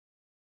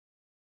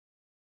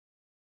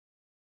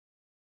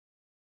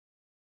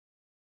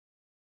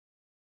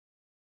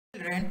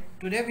Children,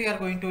 today we are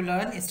going to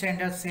learn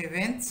standard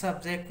 7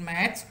 subject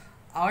maths.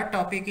 Our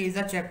topic is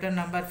a chapter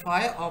number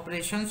 5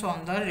 operations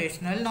on the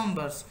rational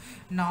numbers.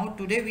 Now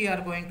today we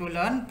are going to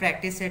learn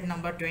practice set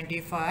number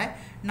 25.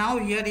 Now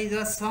here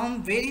is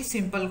some very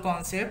simple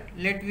concept.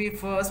 Let me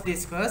first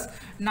discuss.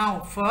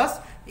 Now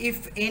first,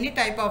 if any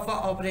type of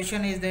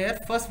operation is there,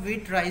 first we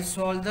try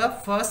solve the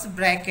first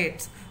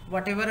brackets.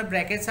 Whatever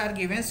brackets are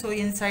given, so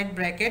inside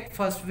bracket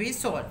first we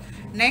solve.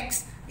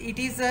 Next, it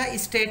is a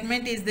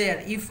statement is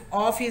there. If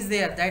of is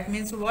there, that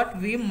means what?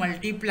 We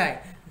multiply.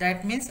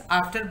 That means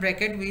after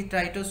bracket we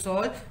try to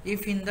solve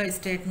if in the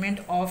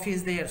statement of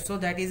is there. So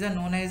that is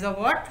known as a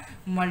what?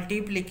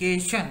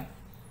 Multiplication.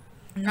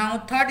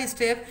 Now third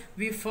step,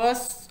 we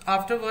first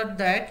afterward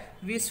that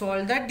we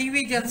solve the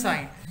division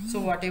sign.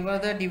 So whatever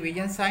the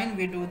division sign,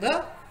 we do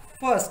the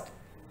first.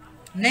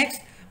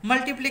 Next,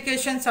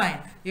 multiplication sign.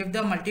 If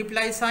the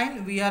multiply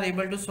sign, we are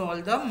able to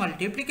solve the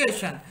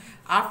multiplication.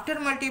 After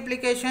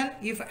multiplication,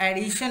 if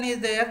addition is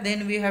there,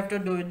 then we have to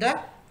do the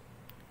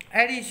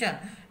addition.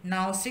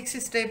 Now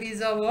sixth step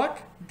is a what?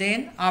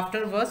 Then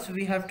afterwards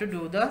we have to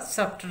do the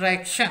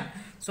subtraction.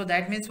 So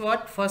that means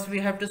what? First we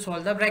have to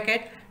solve the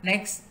bracket.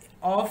 Next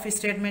of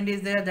statement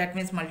is there, that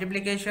means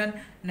multiplication.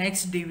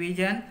 Next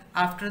division,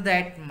 after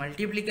that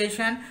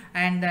multiplication,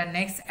 and the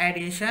next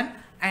addition,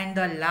 and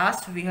the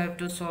last we have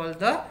to solve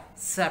the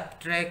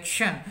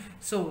subtraction.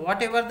 So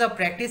whatever the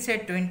practice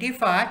set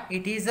 25,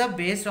 it is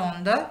based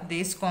on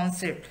this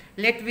concept.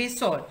 Let we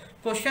solve.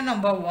 Question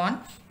number 1,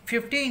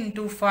 50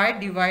 into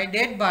 5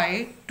 divided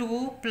by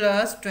 2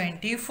 plus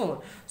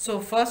 24.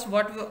 So first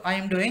what I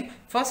am doing,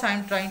 first I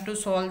am trying to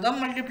solve the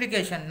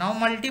multiplication. Now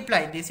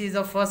multiply, this is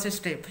the first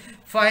step.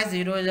 5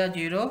 0 is a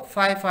 0,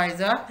 5 5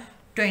 is a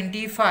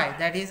 25,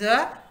 that is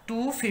a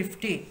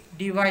 250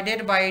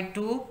 divided by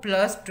 2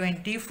 plus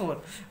 24.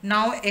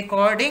 Now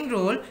according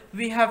rule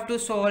we have to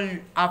solve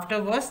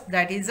afterwards,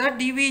 that is a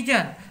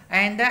division,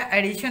 and the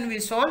addition we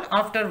solve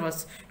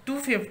afterwards.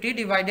 250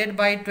 divided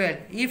by 12.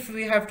 If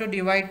we have to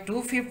divide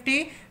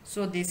 250,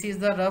 so this is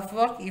the rough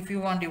work. If you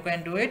want, you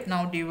can do it.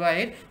 Now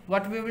divide,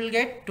 what we will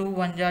get? 2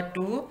 1 are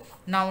 2.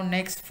 Now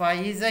next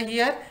 5 is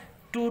here,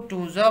 2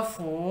 2 are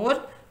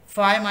 4,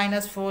 5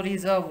 minus 4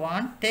 is a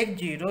 1, take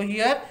 0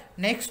 here.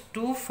 Next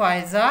 2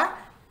 5 are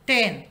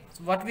 10.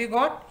 So what we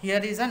got here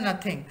is a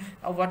nothing.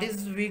 What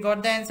is we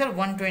got the answer?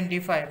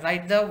 125.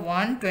 Write the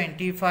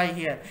 125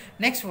 here.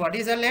 Next, what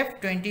is the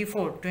left?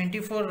 24.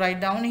 24 write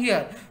down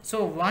here.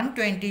 So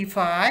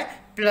 125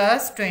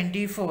 plus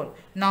 24.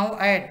 Now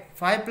add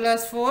 5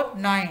 plus 4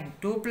 9,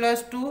 2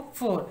 plus 2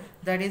 4.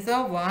 That is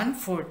a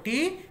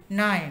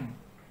 149.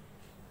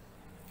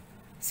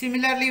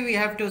 Similarly, we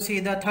have to see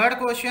the third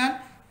question.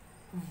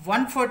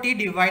 140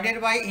 divided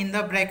by in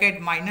the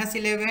bracket minus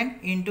 11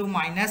 into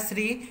minus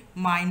 3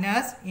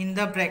 minus in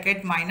the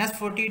bracket minus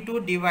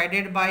 42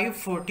 divided by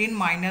 14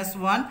 minus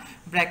 1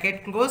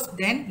 bracket close,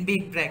 then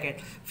big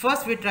bracket.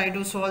 First we try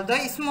to solve the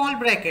small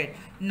bracket.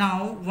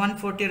 Now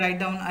 140 write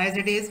down as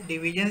it is,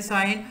 division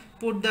sign,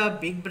 put the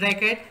big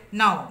bracket.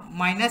 Now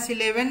minus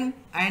 11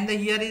 and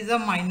here is a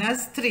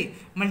minus 3,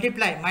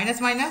 multiply,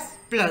 minus minus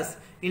plus,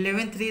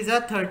 11 3 is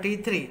a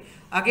 33.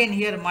 Again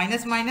here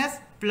minus minus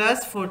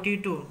plus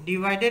 42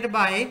 divided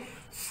by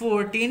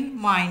 14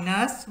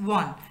 minus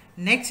 1.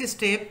 Next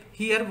step,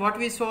 here what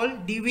we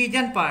solve?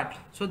 Division part.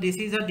 So this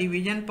is a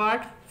division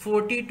part.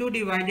 42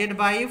 divided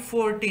by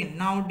 14.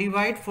 Now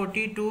divide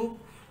 42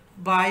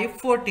 by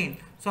 14.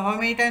 So how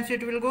many times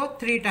it will go?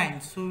 3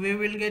 times. So we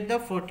will get the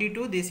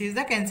 42. This is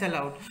the cancel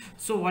out.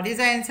 So what is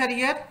the answer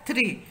here?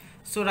 3.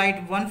 So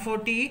write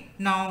 140.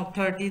 Now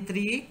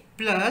 33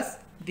 plus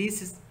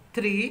this is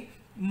 3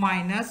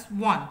 minus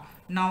 1.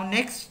 Now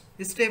next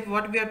step,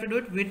 what we have to do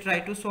it, we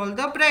try to solve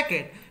the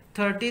bracket.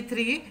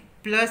 33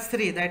 plus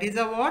 3, that is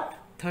a what?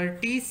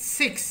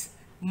 36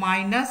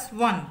 minus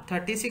 1.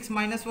 36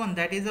 minus 1,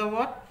 that is a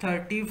what?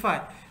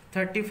 35.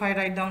 35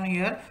 write down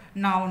here.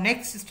 Now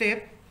next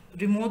step,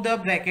 remove the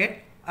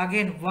bracket.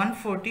 Again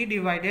 140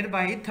 divided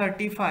by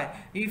 35.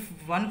 If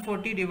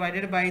 140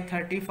 divided by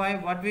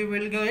 35, what we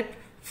will get?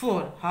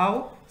 4.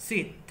 How?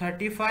 See,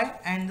 35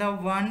 and the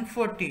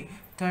 140.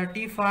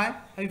 35,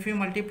 if you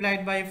multiply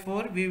it by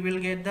 4, we will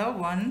get the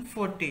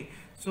 140.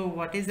 So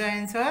what is the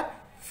answer?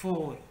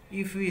 4.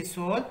 If we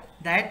solve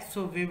that,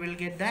 so we will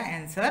get the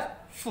answer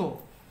 4.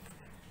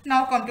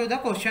 Now come to the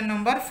question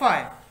number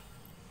 5.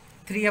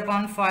 3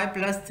 upon 5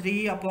 plus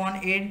 3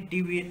 upon 8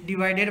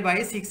 divided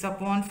by 6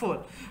 upon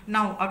 4.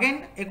 Now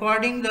again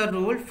according the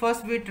rule,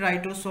 first we try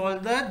to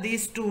solve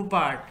these two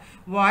part.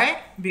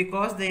 Why?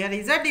 Because there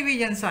is a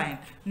division sign.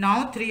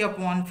 Now 3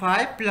 upon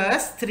 5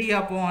 plus 3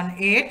 upon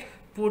 8,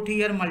 put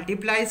here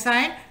multiply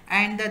sign,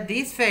 and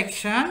this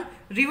fraction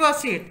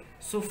reverse it.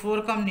 So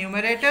 4 come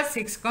numerator,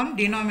 6 come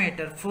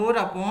denominator, 4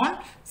 upon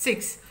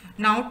 6.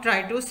 Now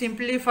try to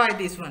simplify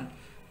this one.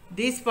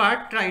 This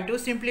part try to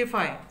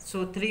simplify.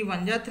 So 3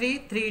 1 ja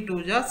 3, 3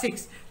 2 ja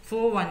 6,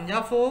 4 1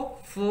 ja 4,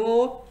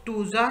 4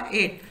 2 ja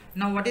 8.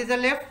 Now what is the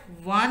left?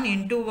 1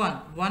 into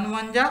 1, 1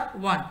 1 ja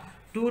 1,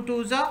 2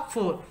 2s are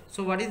 4.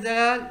 So what is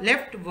the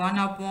left? 1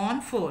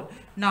 upon 4.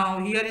 Now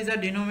here is a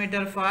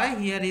denominator 5,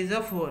 here is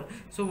a 4.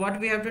 So what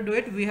we have to do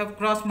it? We have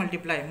cross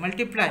multiply.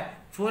 Multiply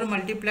 4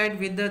 multiplied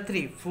with the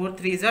 3. 4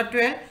 3s are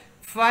 12.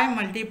 5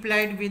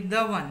 multiplied with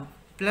the 1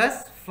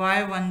 plus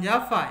 5 1s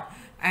are 5.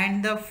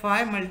 And the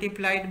 5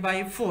 multiplied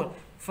by 4.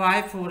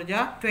 5 4s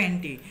are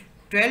 20.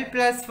 12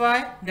 plus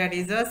 5, that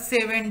is a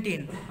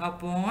 17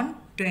 upon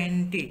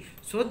 20.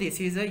 So this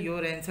is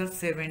your answer,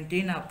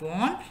 17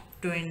 upon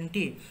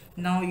 20.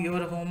 Now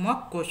your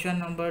homework question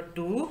number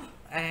 2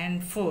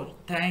 and 4.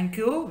 Thank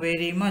you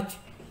very much.